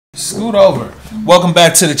Scoot over. Welcome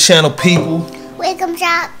back to the channel, people. Welcome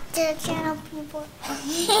back to the channel, people.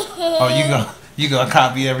 Oh, you gonna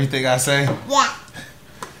copy everything I say? Yeah.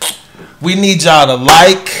 We need y'all to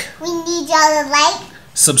like. We need y'all to like,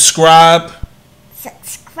 subscribe,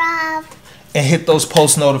 and hit those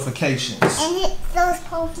post notifications.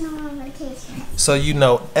 So you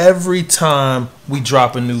know every time we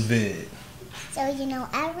drop a new vid. So you know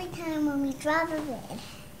every time when we drop a vid.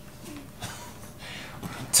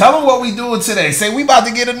 Tell them what we doing today. Say we about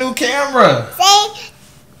to get a new camera. Say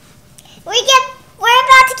we're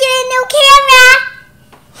about to get a new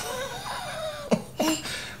camera.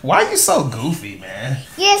 Why you so goofy, man?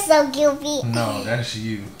 You're so goofy. No, that's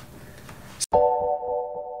you.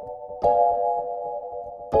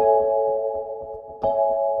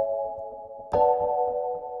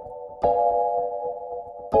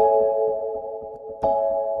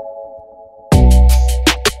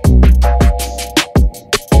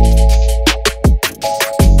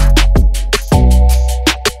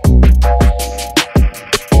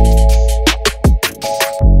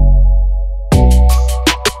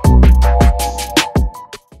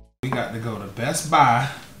 Got to go to Best Buy.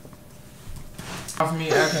 Off me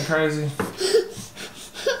acting crazy.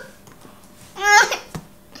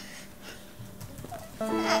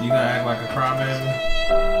 You gonna act like a crybaby?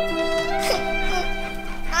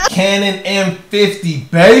 Canon M50,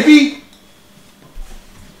 baby.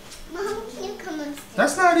 Mom, can you come upstairs?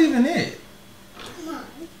 That's not even it. Come on.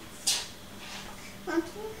 Mom,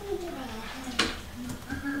 can you come get it?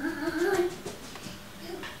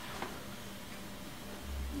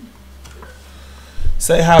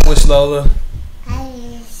 Say hi, Wish Lola.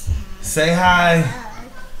 Hi. Say hi.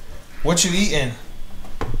 What you eating?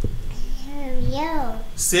 Cereal.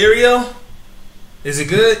 Cereal? Is it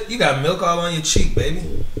good? You got milk all on your cheek, baby.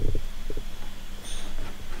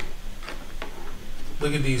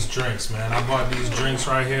 Look at these drinks, man. I bought these drinks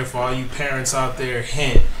right here for all you parents out there.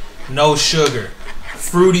 Hint, no sugar,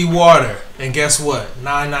 fruity water, and guess what?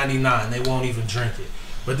 $9.99. They won't even drink it.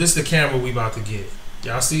 But this is the camera we about to get.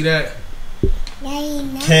 Y'all see that?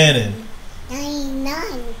 99. Canon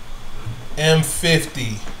 99.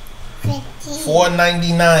 M50. 15.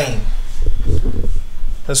 $4.99.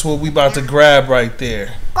 That's what we about to grab right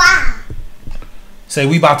there. Wow. Say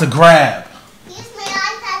we about to grab. Use my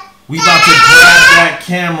iPad. We about to grab that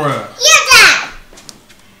camera. You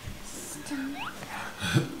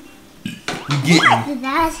We getting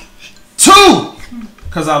that. 2.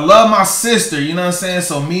 Cause I love my sister, you know what I'm saying?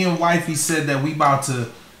 So me and wifey said that we about to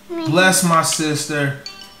bless my sister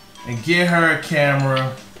and get her a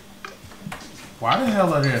camera. Why the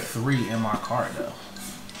hell are there 3 in my cart though?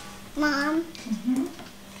 Mom,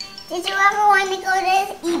 did you ever want to go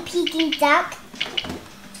to eat Peking duck?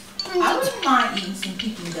 I wouldn't mind eating some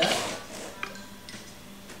Peking duck.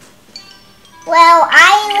 Well,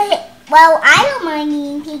 I don't mind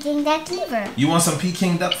eating Peking duck either. You want some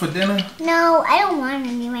Peking duck for dinner? No, I don't want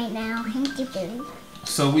any right now. Thank you, baby.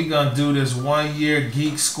 So we gonna do this 1 year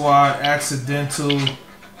Geek Squad accidental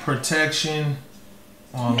protection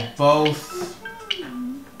on both.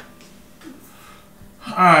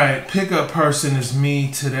 Alright, pickup person is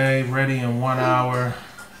me today, ready in 1 hour.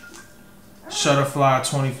 Shutterfly,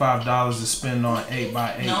 $25 to spend on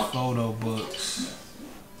 8x8 photo books.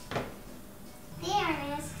 There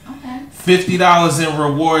it is. Okay. $50 in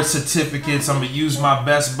reward certificates. I'm gonna use my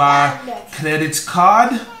Best Buy credits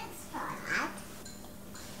card.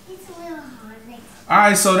 It's a little hard.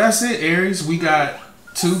 Alright, so that's it, Aries. We got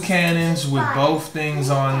 2 Canons with both things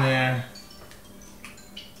on there.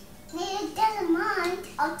 It doesn't mind.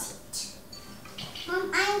 I'll teach.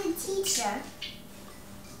 Mom, I'm the teacher.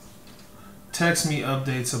 Text me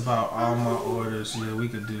updates about all my orders. Yeah, we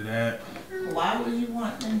could do that. Why would you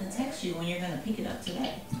want them to text you when you're going to pick it up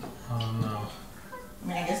today? I don't know. I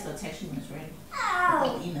mean, I guess they'll text you when it's ready. Oh.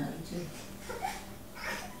 They'll email you too.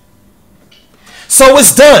 So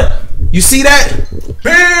it's done. You see that?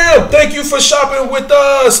 Bam! Thank you for shopping with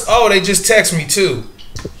us. Oh, they just text me too.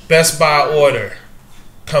 Best Buy order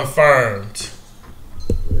confirmed.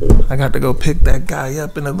 I got to go pick that guy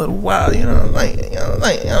up in a little while. You know what I'm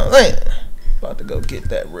saying? About to go get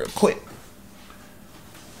that real quick.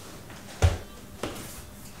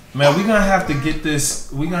 Man, we're gonna have to get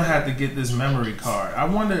this. We're gonna have to get this memory card. I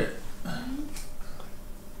wonder.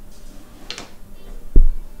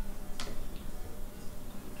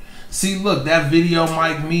 See, look, that video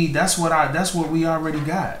mic me. That's what we already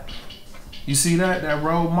got. You see that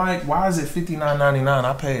Rode mic? Why is it $59.99?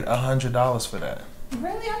 I paid $100 for that.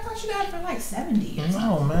 Really? I thought you got it for like 70 or something.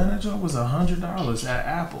 No, man, that joint was $100 at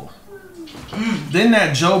Apple. Then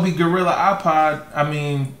that Joby Gorilla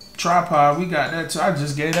tripod, we got that too. I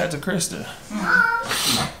just gave that to Krista.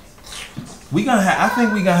 We gonna I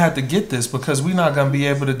think we gonna have to get this because we're not gonna be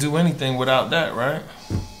able to do anything without that, right?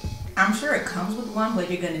 I'm sure it comes with one,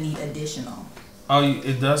 but you're gonna need additional. Oh,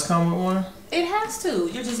 it does come with one? It has to.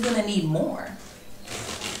 You're just gonna need more.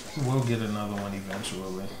 We'll get another one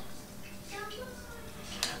eventually.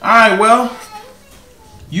 Alright, well,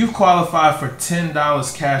 you've qualified for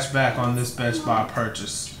 $10 cash back on this Best Buy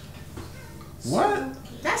purchase. What?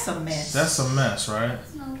 That's a mess. That's a mess, right?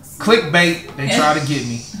 Clickbait, they try to get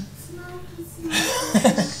me.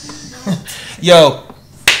 Yo,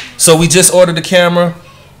 so we just ordered the camera.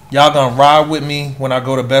 Y'all gonna ride with me when I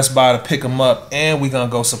go to Best Buy to pick them up, and we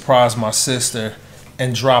gonna go surprise my sister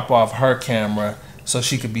and drop off her camera so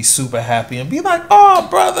she could be super happy and be like, oh,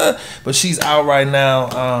 brother. But she's out right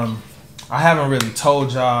now. I haven't really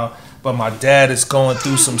told y'all, but my dad is going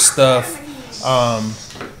through some stuff.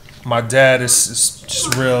 My dad is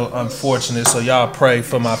just real unfortunate, so y'all pray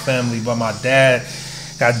for my family. But my dad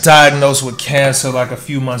got diagnosed with cancer like a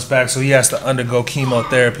few months back, so he has to undergo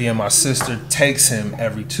chemotherapy, and my sister takes him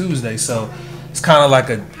every Tuesday, so it's kind of like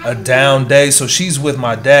a down day. So she's with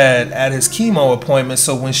my dad at his chemo appointment,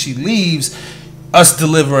 so when she leaves, us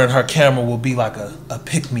delivering her camera will be like a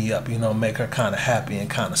pick-me-up, you know, make her kind of happy and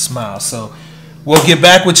kind of smile. So we'll get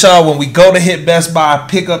back with y'all when we go to hit Best Buy,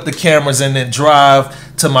 pick up the cameras, and then drive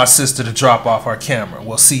to my sister to drop off her camera.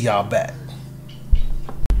 We'll see y'all back.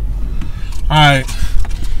 Alright.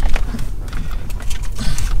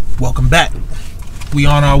 Welcome back. We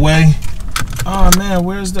on our way. Oh man,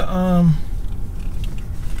 where's the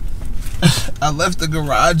I left the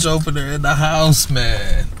garage opener in the house,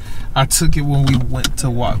 man. I took it when we went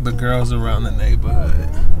to walk the girls around the neighborhood.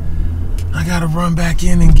 I gotta run back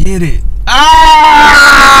in and get it.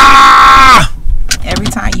 Ah! Every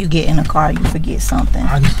time you get in a car, you forget something.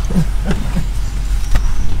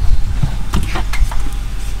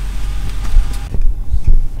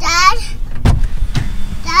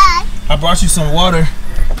 I brought you some water.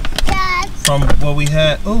 Dad. From what we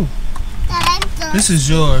had. Ooh. Dad, I'm thirsty. This is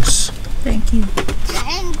yours. Thank you. Dad,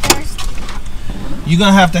 I'm thirsty. You're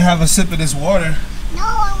gonna have to have a sip of this water. No,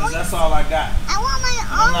 I Cause want. that's all I got. I want my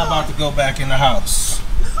own. I'm not about to go back in the house.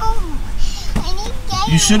 No, I need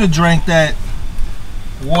Gatorade. You should have drank that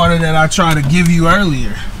water that I tried to give you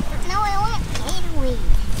earlier. No, I want Gatorade.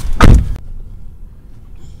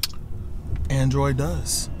 Android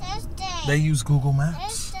does. Thursday. They use Google Maps.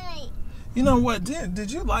 Thursday. You know what? Did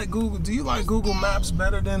you like Google? Do you like Google Maps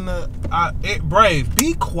better than the Brave?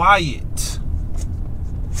 Be quiet.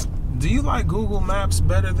 Do you like Google Maps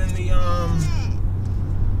better than the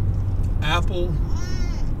Apple?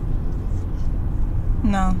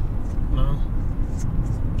 No. No.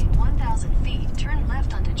 In 1,000 feet, turn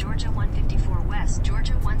left onto Georgia 154 West,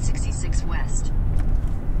 Georgia 166 West.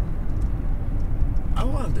 I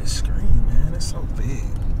love this screen, man. It's so big.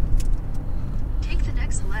 Take the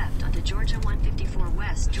next left onto Georgia 154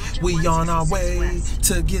 West, Georgia We on our 166 way West.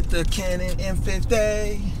 to get the Canon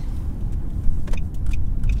M50.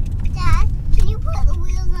 Dad, can you put the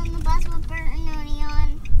wheels on the bus with Bert and Ernie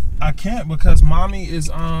on? I can't because mommy is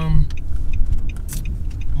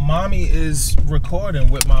recording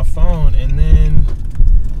with my phone, and then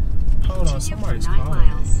hold on, somebody's Continue for 9 calling.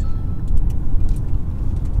 miles.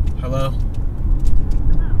 Hello?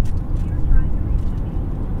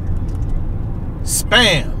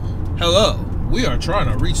 Spam. Hello. We are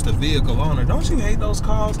trying to reach the vehicle owner. Don't you hate those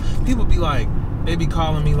calls? People be like, they be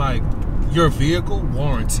calling me like, your vehicle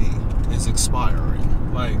warranty is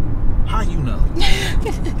expiring. Like, how you know?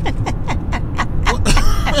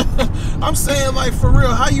 I'm saying, like, for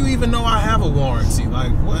real, how you even know I have a warranty?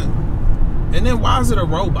 Like, what? And then why is it a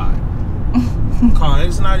robot? Car,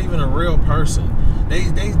 it's not even a real person.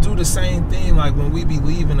 They do the same thing, like when we be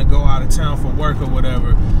leaving to go out of town for work or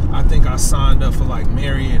whatever. I think I signed up for like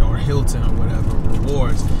Marriott or Hilton or whatever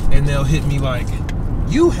rewards, and they'll hit me like,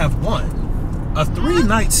 you have won a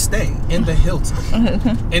 3-night stay in the Hilton.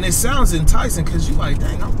 And it sounds enticing because you like,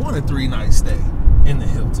 dang, I want a 3-night stay in the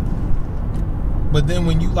Hilton. But then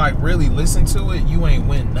when you like really listen to it, you ain't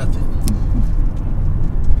win nothing.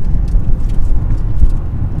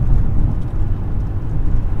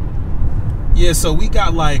 Yeah, so we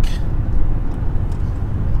got like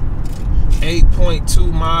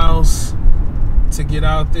 8.2 miles to get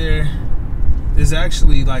out there. It's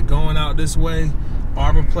actually like going out this way,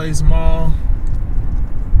 Arbor Place Mall.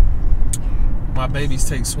 My babies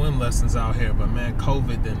take swim lessons out here, but man,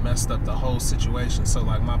 COVID then messed up the whole situation. So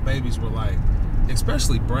like my babies were like,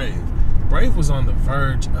 especially Brave. Brave was on the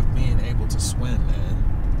verge of being able to swim,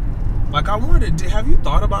 man. Like I wondered, have you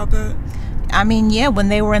thought about that? I mean, yeah, when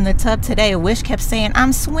they were in the tub today, Wish kept saying,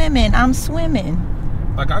 I'm swimming, I'm swimming.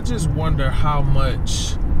 Like, I just wonder how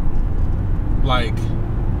much, like,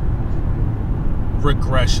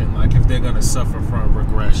 regression, like, if they're going to suffer from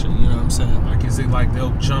regression, you know what I'm saying? Like, is it like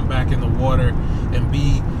they'll jump back in the water and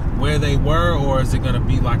be where they were, or is it going to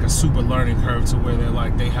be like a super learning curve to where they're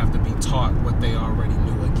like, they have to be taught what they already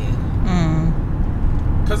knew again?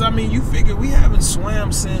 Because, I mean, you figure we haven't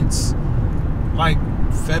swam since, like,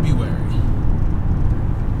 February.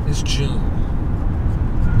 It's June.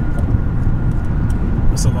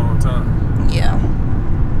 It's a long time. Yeah.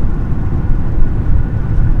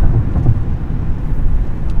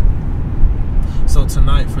 So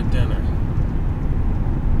tonight for dinner,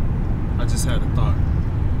 I just had a thought.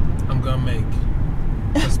 I'm gonna make,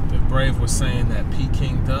 because Brave was saying that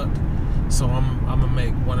Peking duck, so I'm gonna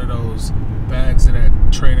make one of those bags of that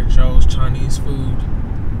Trader Joe's Chinese food.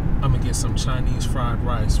 I'm gonna get some Chinese fried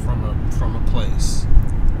rice from a place,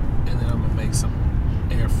 and then I'm gonna make some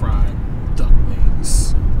air fried duck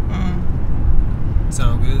wings.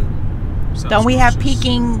 Sound good? Sounds Don't we have delicious.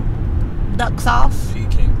 Peking duck sauce?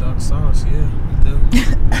 Peking duck sauce, yeah, we do.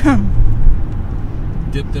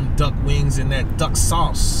 Dip them duck wings in that duck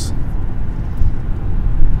sauce.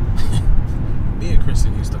 Me and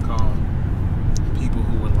Kristen used to call people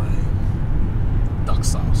who were lame duck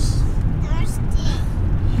sauce.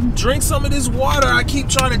 Drink some of this water. I keep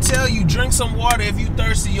trying to tell you, drink some water. If you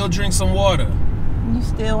thirsty, you'll drink some water. You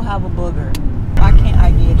still have a booger. Why can't I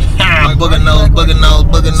get it? Booger nose, booger nose,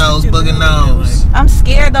 booger nose, booger nose. I'm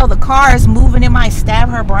scared though. The car is moving. It might stab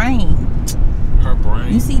her brain. Her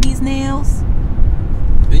brain. You see these nails?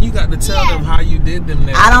 Then you got to tell them how you did them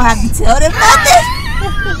nails. I don't have to tell them nothing.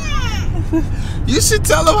 You should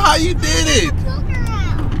tell them how you did it.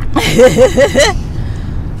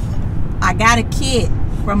 I got a kit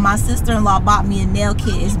from my sister-in-law. Bought me a nail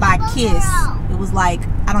kit. It's by Kiss. It was like,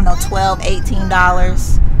 I don't know, $12,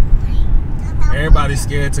 $18. Everybody's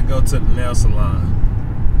scared to go to the nail salon.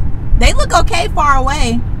 They look okay far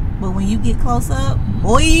away, but when you get close up,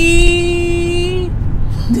 boy.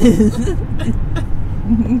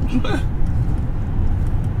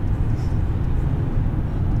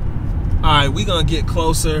 Alright, we gonna get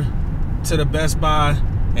closer to the Best Buy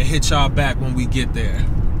and hit y'all back when we get there.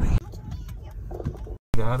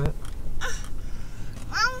 Got it?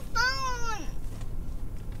 Mom, phone.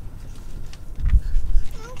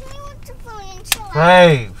 Mom, can you put the phone into it?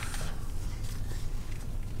 Brave.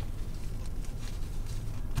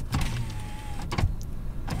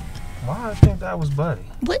 Why I think that was Buddy?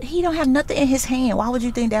 But he don't have nothing in his hand. Why would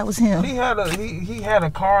you think that was him? He had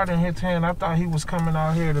a card in his hand. I thought he was coming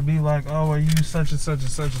out here to be like, oh, are you such and such and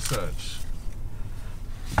such and such?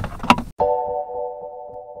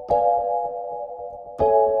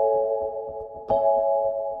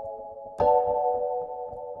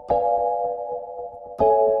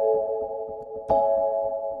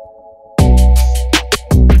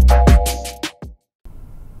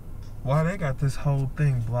 Why they got this whole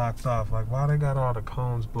thing blocked off? Like, why they got all the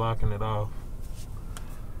cones blocking it off?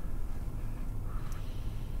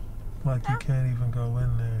 Like, you can't even go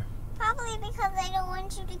in there. Probably because they don't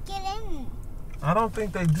want you to get in. I don't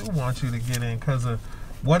think they do want you to get in because of,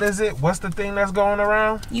 what is it? What's the thing that's going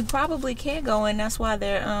around? You probably can't go in. That's why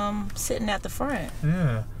they're sitting at the front.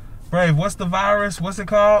 Yeah. Brave, what's the virus? What's it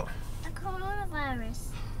called? The coronavirus.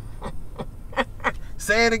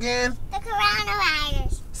 Say it again. The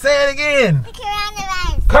coronavirus. Say it again. The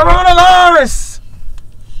coronavirus. Coronavirus.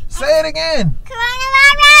 Say it again.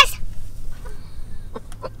 Coronavirus.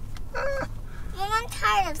 Mom, I'm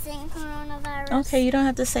tired of saying coronavirus. Okay, you don't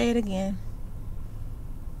have to say it again.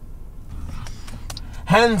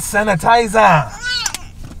 Hand sanitizer.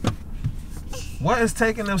 What is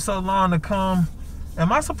taking them so long to come?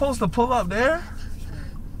 Am I supposed to pull up there?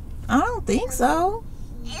 I don't think so.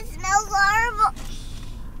 It smells horrible.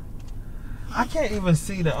 I can't even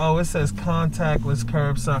see the, oh, it says contactless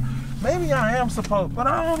curbside. Maybe I am supposed, but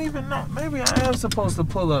I don't even know. Maybe I am supposed to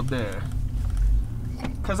pull up there.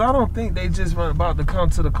 Because I don't think they just were about to come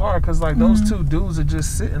to the car. Because, like, those two dudes are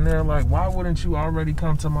just sitting there like, why wouldn't you already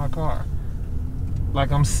come to my car?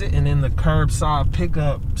 Like, I'm sitting in the curbside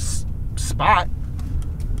pickup spot.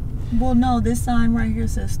 Well, no, this sign right here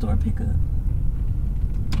says store pickup.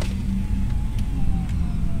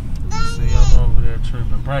 See, I'm over there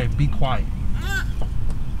tripping. Right, be quiet.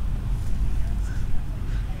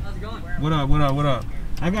 How's it going? What up, what up, what up?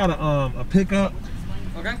 I got a pickup.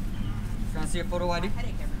 Okay. Trying to see a photo ID?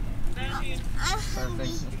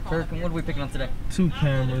 Perfect. Perfect. What are we picking up today? 2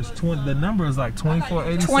 cameras. The number is like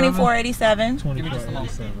 2487. 2487.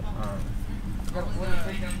 2487. All right.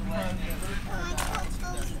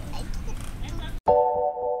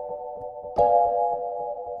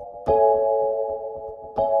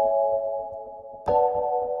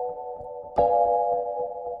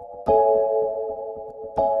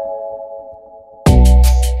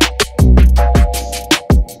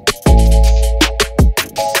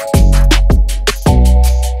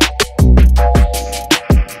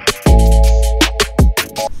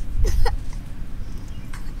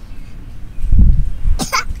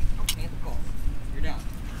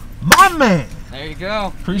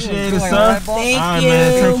 Appreciate it, enjoy, sir. alright, boss? Thank All right, you.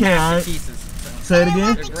 man. Take care. All right. Pieces. Say it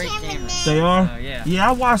again. They're great cameras. They are? Yeah. Yeah,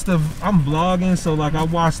 I watched I'm vlogging, so like I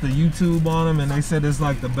watched the YouTube on them, and they said it's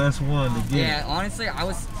like the best one to get. Yeah, honestly, I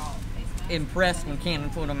was impressed when Canon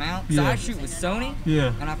put them out. So Yeah. I shoot with Sony,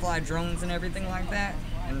 Yeah. and I fly drones and everything like that.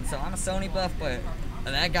 And so I'm a Sony buff, but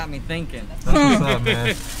that got me thinking. That's what's up,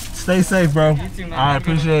 man. Stay safe, bro. You too, man. All right,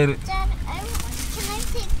 appreciate it. Dad, can I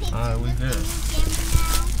take pictures All right, we with the good. new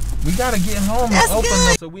camera We gotta get home That's and open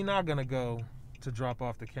good. So we're not gonna go to drop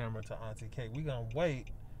off the camera to Auntie Kate. We're gonna wait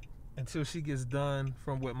until she gets done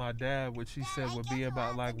from with my dad, which she said would be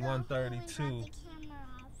about like 1:32.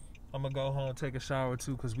 I'm gonna go home, take a shower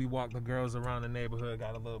too, because we walked the girls around the neighborhood,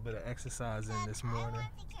 got a little bit of exercise in this morning. I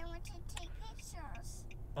want the camera to take pictures.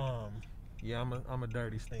 Yeah, I'm a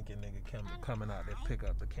dirty stinking nigga coming out there pick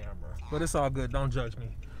up the camera. But it's all good, don't judge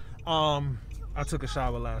me. I took a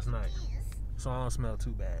shower last night, so I don't smell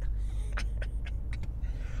too bad.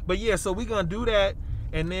 But yeah, so we gonna do that,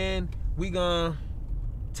 and then we gonna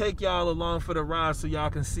take y'all along for the ride so y'all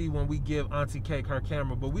can see when we give Auntie Cake her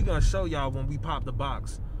camera. But we gonna show y'all when we pop the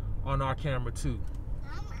box on our camera too.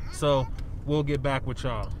 So we'll get back with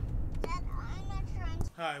y'all. Dad, I'm not trying to.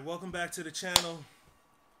 Hi, welcome back to the channel.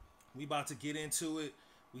 We about to get into it.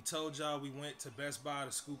 We told y'all we went to Best Buy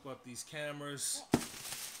to scoop up these cameras.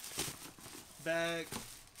 Bag.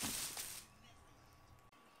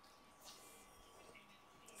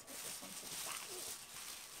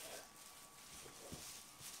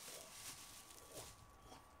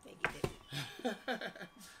 All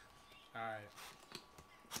right.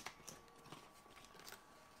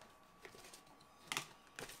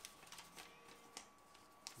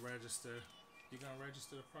 Register. You gonna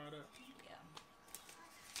register the product? Yeah.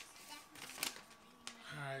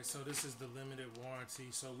 Alright, so this is the limited warranty.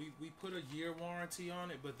 So we put a year warranty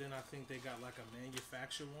on it, but then I think they got like a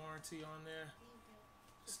manufacturer warranty on there.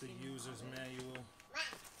 It's the user's manual.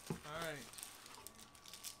 Alright.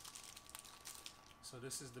 So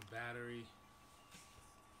this is the battery.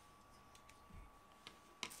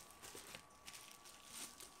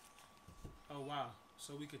 Oh wow,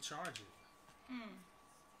 so we could charge it.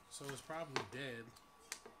 So it's probably dead,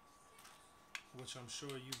 which I'm sure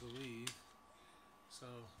you believe. So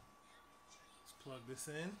let's plug this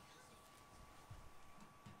in.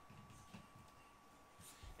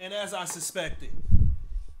 And as I suspected,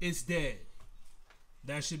 it's dead.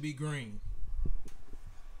 That should be green.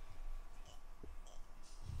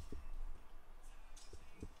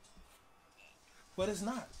 But it's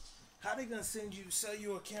not. How they gonna sell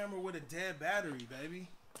you a camera with a dead battery, baby?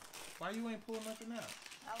 Why you ain't pulling nothing out?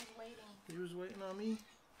 I was waiting. You was waiting on me?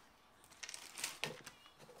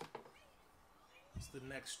 It's the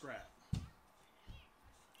neck strap.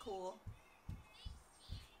 Cool.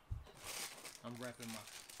 I'm wrapping my...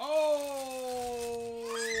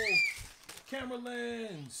 Oh! Camera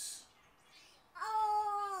lens.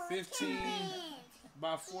 Oh, 15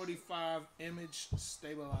 by 45 image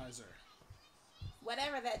stabilizer.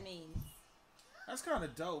 Whatever that means. That's kind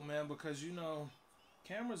of dope, man, because, you know,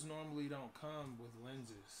 cameras normally don't come with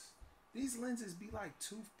lenses. These lenses be like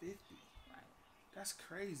 $250. Right. That's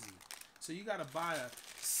crazy. So you got to buy a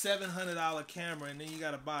 $700 camera, and then you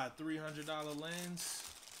got to buy a $300 lens.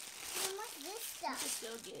 Mom, what's this You stuff? can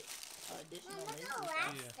still get additional Mom, lenses. what's all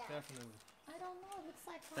that Yeah, stuff? definitely. I don't know. It looks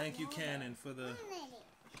like Thank you, hot Canon, for the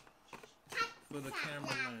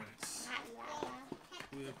camera lens. lava.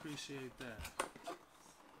 We appreciate that.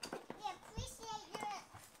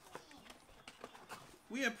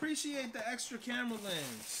 We appreciate the extra camera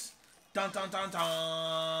lens. Dun dun dun dun.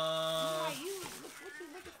 What you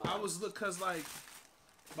looking for? I was cause like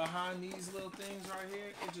behind these little things right here,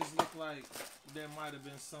 it just looked like there might have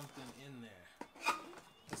been something in there.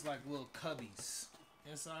 It's like little cubbies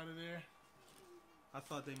inside of there. I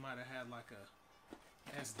thought they might have had like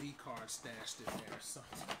a SD card stashed in there or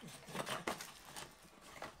something.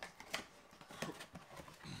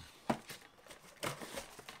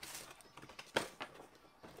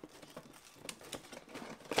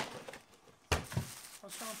 I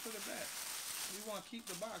was trying to put it back. We want to keep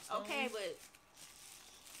the box. Don't Okay, we? but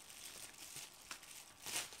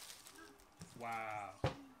Wow.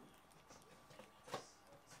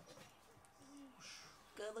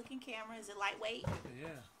 good looking camera. Is it lightweight? Yeah.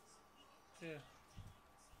 Yeah.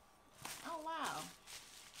 Oh wow.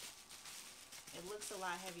 It looks a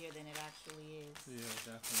lot heavier than it actually is.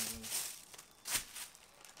 Yeah, definitely.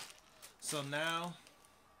 So now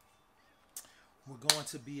we're going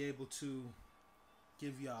to be able to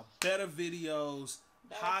give y'all better videos,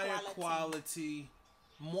 Better higher quality. quality,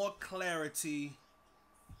 more clarity.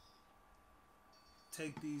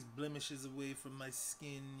 take these blemishes away from my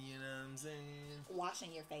skin, you know what I'm saying?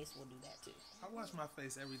 Washing your face will do that too. I wash my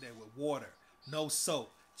face every day with water. No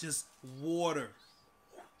soap. Just water.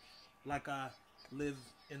 Like I live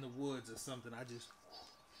in the woods or something. I just...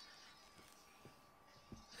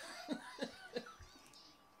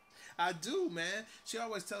 I do, man. She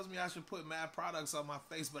always tells me I should put mad products on my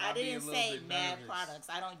face, but I didn't say mad products.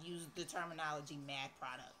 I don't use the terminology mad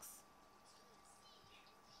products.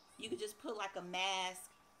 You could just put like a mask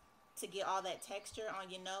to get all that texture on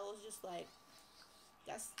your nose. Just like,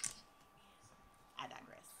 that's... I digress.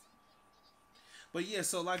 But yeah,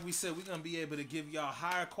 so like we said, we're going to be able to give y'all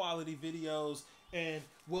higher quality videos, and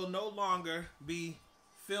we'll no longer be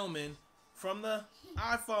filming from the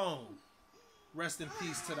iPhone. Rest in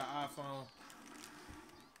peace to the iPhone.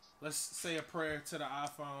 Let's say a prayer to the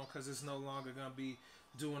iPhone because it's no longer going to be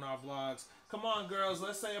doing our vlogs. Come on, girls.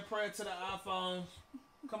 Let's say a prayer to the iPhone.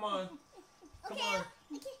 Come on. Come on.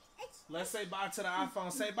 Let's say bye to the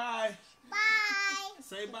iPhone. Say bye. Bye.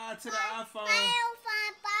 Say bye to the iPhone.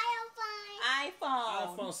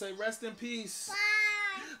 iPhone. Say rest in peace. Bye.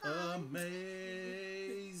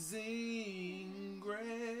 Amazing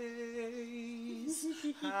grace,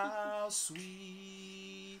 how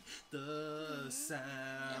sweet the sound.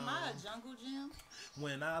 Am I a jungle gym?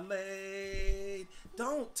 When I laid,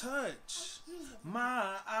 don't touch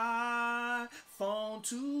my iPhone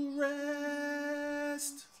to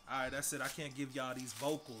rest. All right, that's it. I can't give y'all these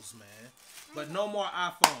vocals, man. But no more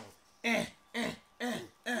iPhone.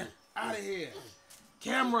 Out of here.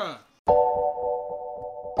 Camera.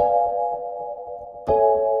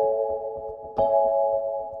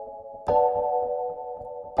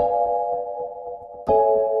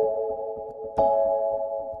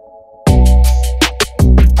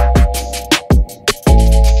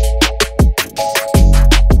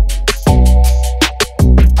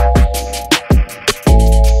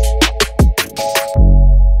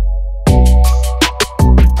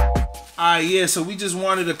 Yeah, so we just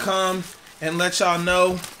wanted to come and let y'all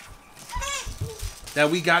know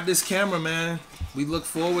that we got this camera, man. We look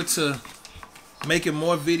forward to making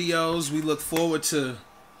more videos. We look forward to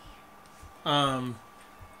y'all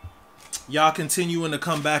continuing to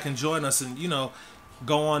come back and join us and, you know,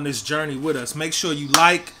 go on this journey with us. Make sure you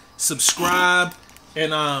like, subscribe,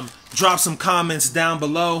 and drop some comments down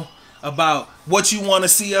below about what you want to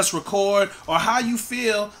see us record or how you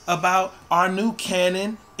feel about our new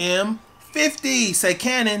Canon M50. Say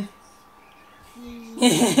Canon.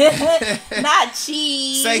 Not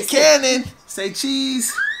cheese. Say Canon. Say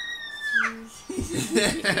cheese.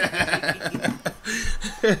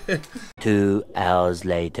 2 hours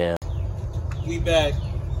later. We back.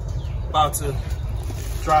 About to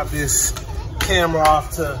drop this camera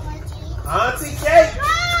off to Auntie Kate.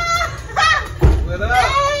 What up?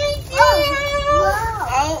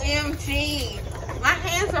 OMG. My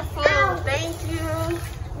hands are full. Thank you.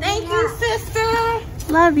 Thank you, sister.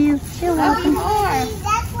 Love you. You're Love you more.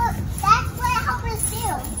 That's what helpers do.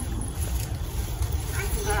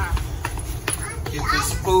 Get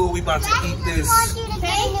this food. We about to eat this.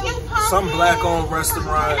 Thank you, Papa. Some black-owned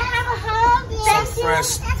restaurant. Can I have a hug? Some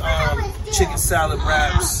fresh chicken salad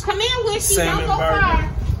wraps. Come in, Wishy. Salmon Don't go far.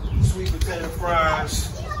 burger. Sweet potato fries.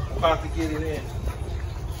 About to get it in.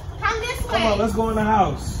 Come this way. Come on, let's go in the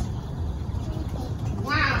house.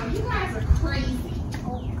 Wow, you guys are crazy.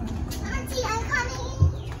 Auntie, I'm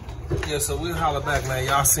coming. Yeah, so we'll holler back, man.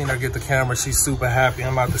 Y'all seen her get the camera. She's super happy.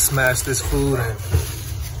 I'm about to smash this food, and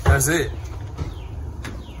that's it.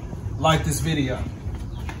 Like this video.